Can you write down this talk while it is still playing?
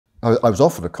I was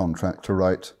offered a contract to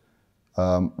write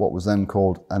what was then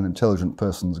called An Intelligent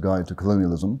Person's Guide to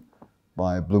Colonialism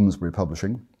by Bloomsbury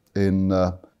Publishing in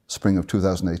spring of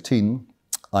 2018.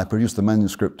 I produced the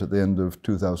manuscript at the end of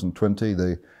 2020.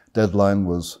 The deadline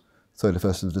was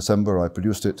 31st of December. I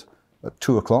produced it at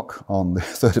 2 o'clock on the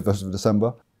 31st of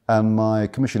December. And my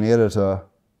commissioning editor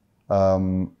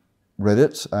read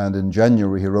it, and in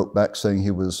January he wrote back saying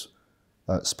he was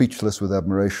speechless with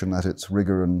admiration at its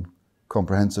rigor and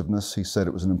comprehensiveness. He said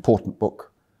it was an important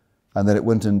book, and then it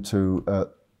went into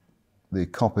the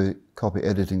copy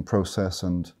editing process,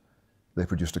 and they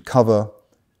produced a cover.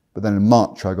 But then in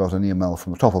March I got an email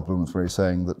from the top of Bloomsbury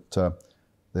saying that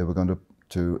they were going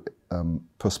to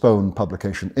postpone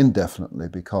publication indefinitely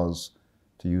because,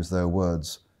 to use their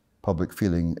words, public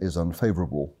feeling is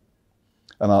unfavourable.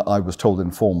 And I was told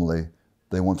informally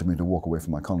they wanted me to walk away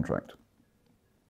from my contract.